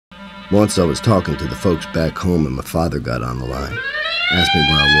Once I was talking to the folks back home and my father got on the line, asked me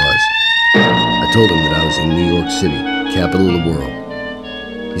where I was. I told him that I was in New York City, capital of the world.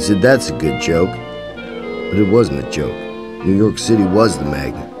 He said, "That's a good joke." But it wasn't a joke. New York City was the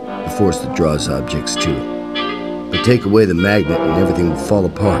magnet, the force that draws objects to it. But take away the magnet and everything would fall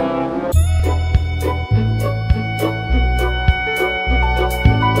apart.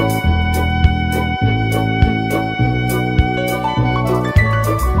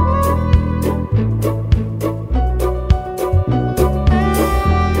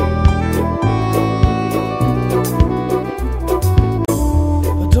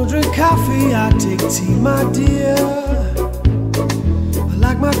 Coffee, I take tea, my dear. I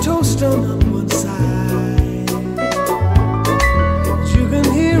like my toast done on one side. You can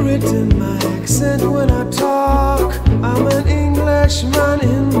hear it in my accent when I talk. I'm an Englishman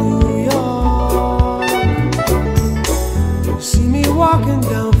in New York. You see me walking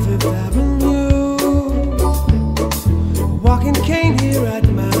down Fifth Avenue, a walking cane here at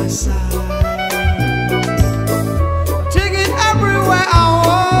my side. I take it everywhere I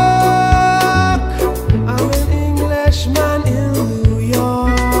walk.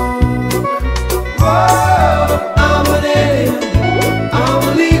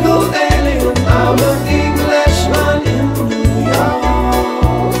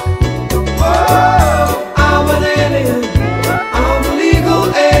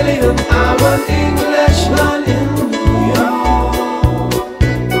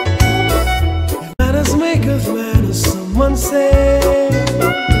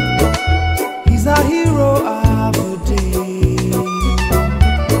 He's our hero of the day.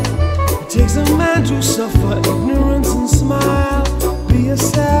 It takes a man to suffer ignorance and smile. Be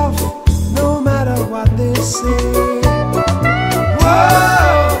yourself, no matter what they say.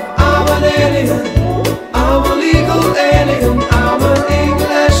 Whoa, I'm an alien, I'm a legal alien, I'm an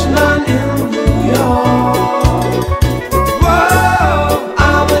Englishman in New York. Whoa,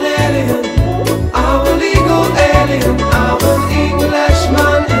 I'm an alien, I'm a legal alien, I'm an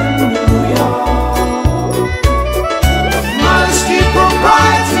Englishman in New York. Modesty,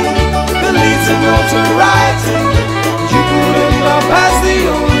 propriety, the leads to notoriety. You couldn't bypass the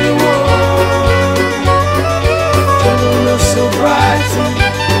only one. Gentleness, sobriety,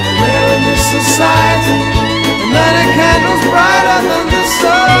 rare in this society, and lighting candles brighter than the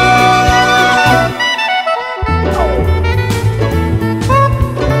sun.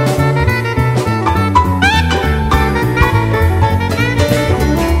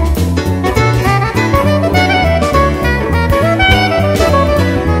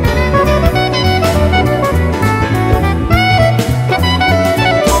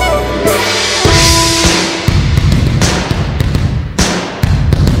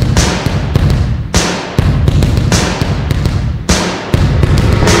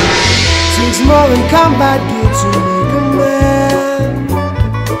 More than combat gear to make a man.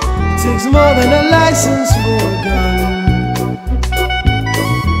 It takes more than a license for a gun.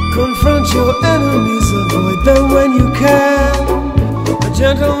 Confront your enemies, avoid them when you can. A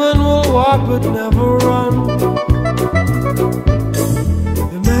gentleman will walk but never run.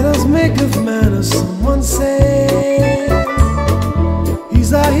 The manners make of manners, someone say.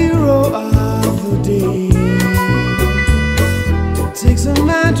 He's our hero of the day. It takes a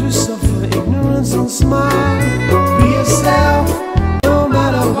man to suffer ignorance and smile. Be yourself, no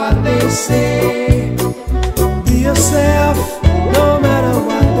matter what they say. Be yourself, no matter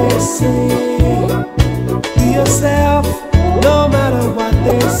what they say. Be yourself, no matter what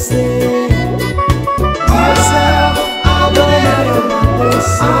they say. Be yourself, no matter what they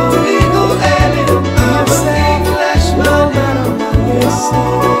say. I'm a legal alien, I'm an Englishman, no matter what they say.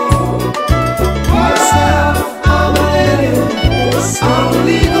 Be yourself, I'm an alien, I'm a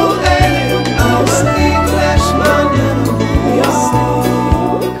legal alien, I'm an Englishman in New York.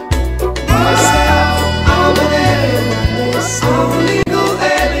 Be yourself, I'm an alien, I'm a legal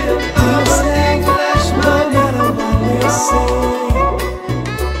alien, I'm an Englishman, no matter what they say.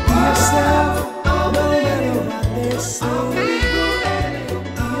 Be yourself, I'm an alien, I'm a legal alien,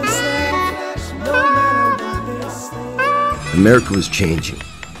 be yourself, no matter what they say. America was changing.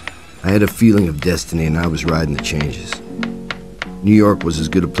 I had a feeling of destiny and I was riding the changes. New York was as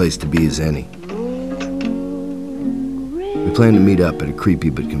good a place to be as any. We planned to meet up at a creepy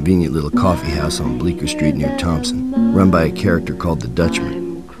but convenient little coffee house on Bleecker Street near Thompson, run by a character called the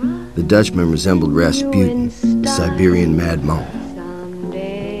Dutchman. The Dutchman resembled Rasputin, the Siberian mad monk.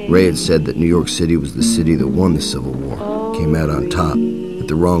 Ray had said that New York City was the city that won the Civil War, came out on top, that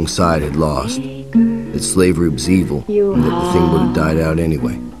the wrong side had lost, that slavery was evil, and that the thing would have died out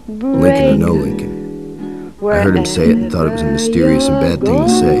anyway, Lincoln or no Lincoln. I heard him say it and thought it was a mysterious and bad thing to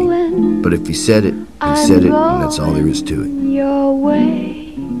say. But if he said it, and that's all there is to it. Your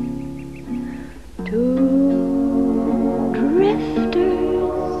way to drifters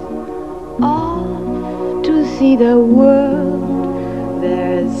off to see the world.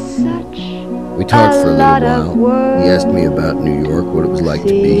 There's such We talked for a little while. He asked me about New York, what it was like to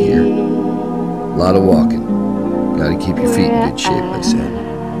be here. A lot of walking. Gotta keep your feet in good shape, I said.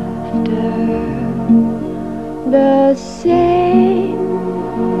 The same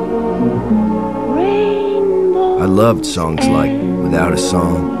rainbow. I loved songs like Without a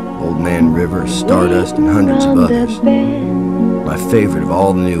Song, Old Man River, Stardust, and hundreds of others. My favorite of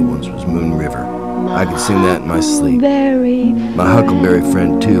all the new ones was Moon River. I could sing that in my sleep. My Huckleberry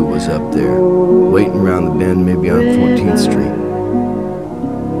Friend, too, was up there, waiting around the bend, maybe on 14th Street.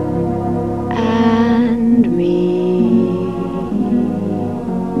 And me.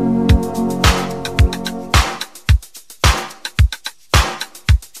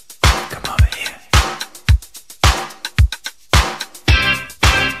 Come over here.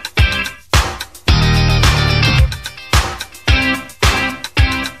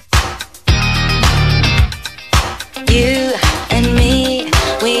 You and me,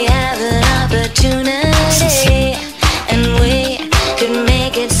 we have an opportunity, and we could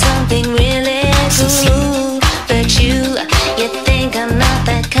make it something really cool. But you think I'm not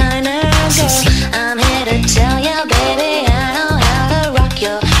that kind of girl. I'm here to tell you, baby, I know how to rock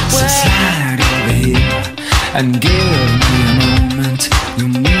your world. Slide over here and give me a moment. Your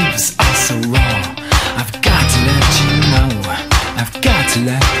moves are so raw. I've got to let you know. I've got to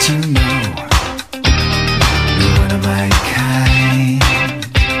let you know. You're one of my kind.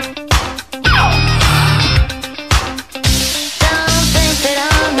 Don't think that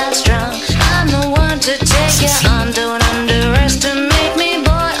I'm not strong. I'm the one to take you on. Don't underestimate me,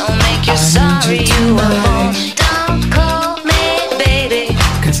 boy. I'll make you sorry you were born. Don't call me baby,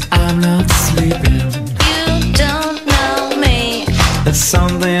 'Cause I'm not sleeping. you don't know me. There's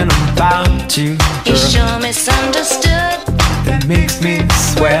something about you, You girl, sure misunderstood. that makes me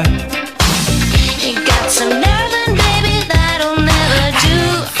sweat. You got some nerve, and baby, that'll never do.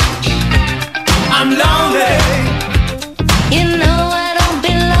 I'm lonely. You know I don't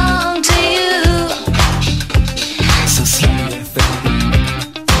belong to you. So slow your thing.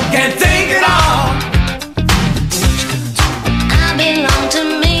 Can't think it all. I belong to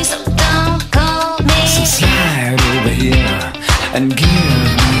me, so don't call me. So slide over here and give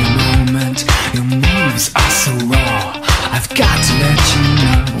me a moment. Your moves are so raw. I've got to let you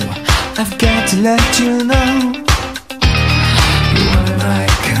know. I've got to let you know. You are my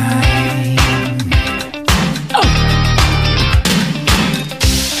kind.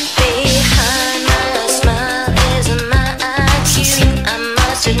 Behind my smile is my IQ. I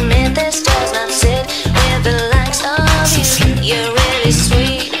must admit this does not sit with the likes of you. You're really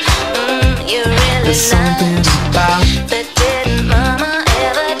sweet, you're really There's something nice. about But didn't mama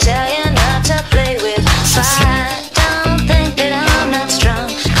ever tell you not to play with fire? Don't think that I'm not strong.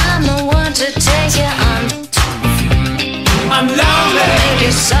 I'm the one to take you on. I'm lonely. Make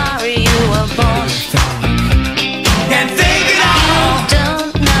you sorry you were born. Can't think it all.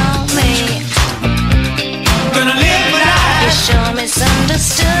 Don't know me. Gonna live You life. sure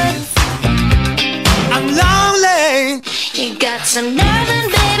misunderstood. I'm lonely. You got some nerve, and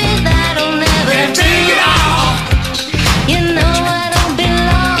baby, that'll never Can't do. think it all. You know I don't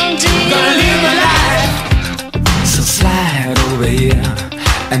belong to you. Gonna live a life. So slide over here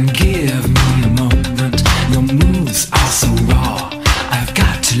and give me a moment. Your moves are so raw. I've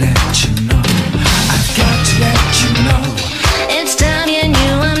got to let you know. I've got to let you know. It's time you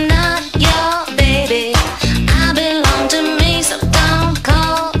knew I'm not your baby. I belong to me, so don't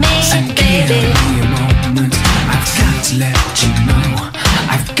call me And give baby. me a moment. I've got to let you know.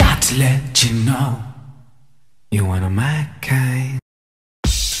 I've got to let you know. You're one of my kind.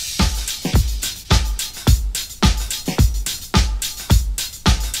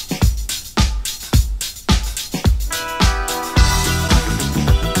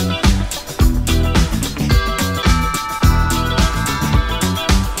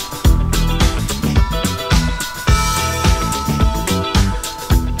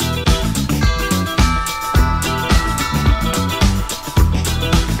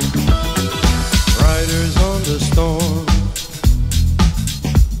 Riders on the storm,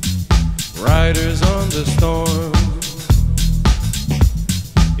 riders on the storm.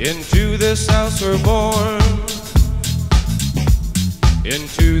 Into this house we're born,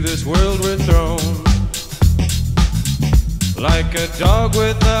 into this world we're thrown. Like a dog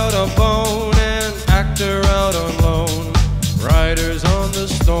without a bone, an actor out on loan. Riders on the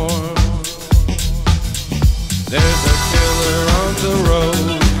storm. There's a killer on the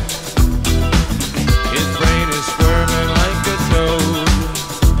road,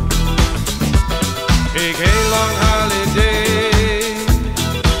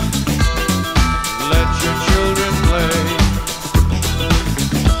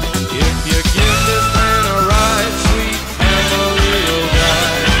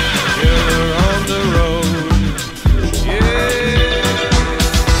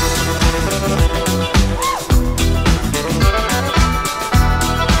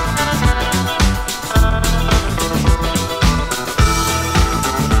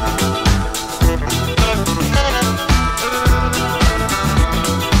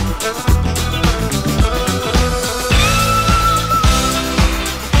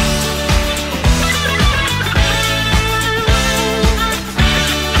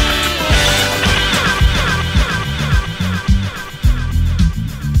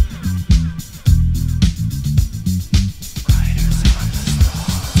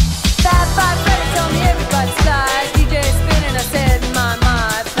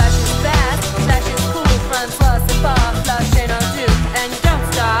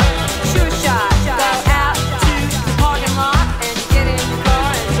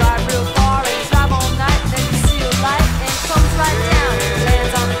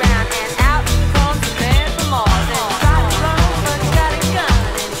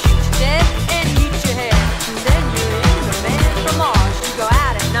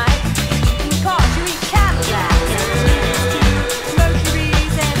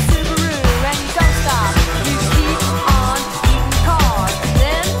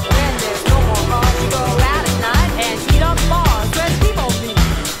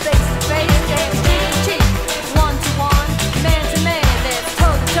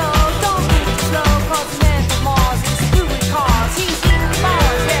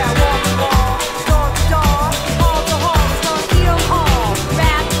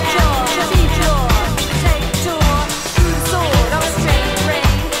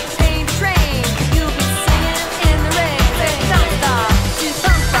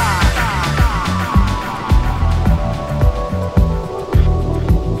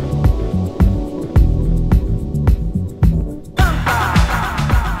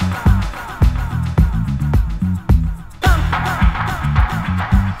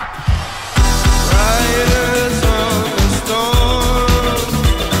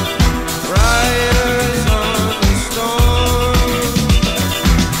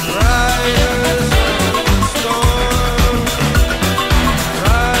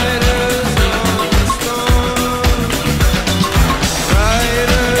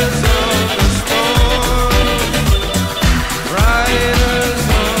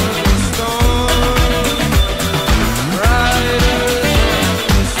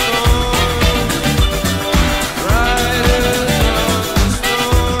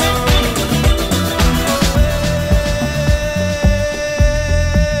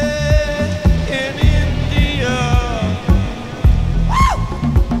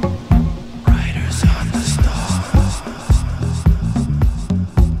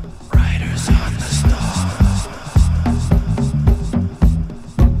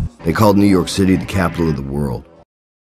 They called New York City the capital of the world.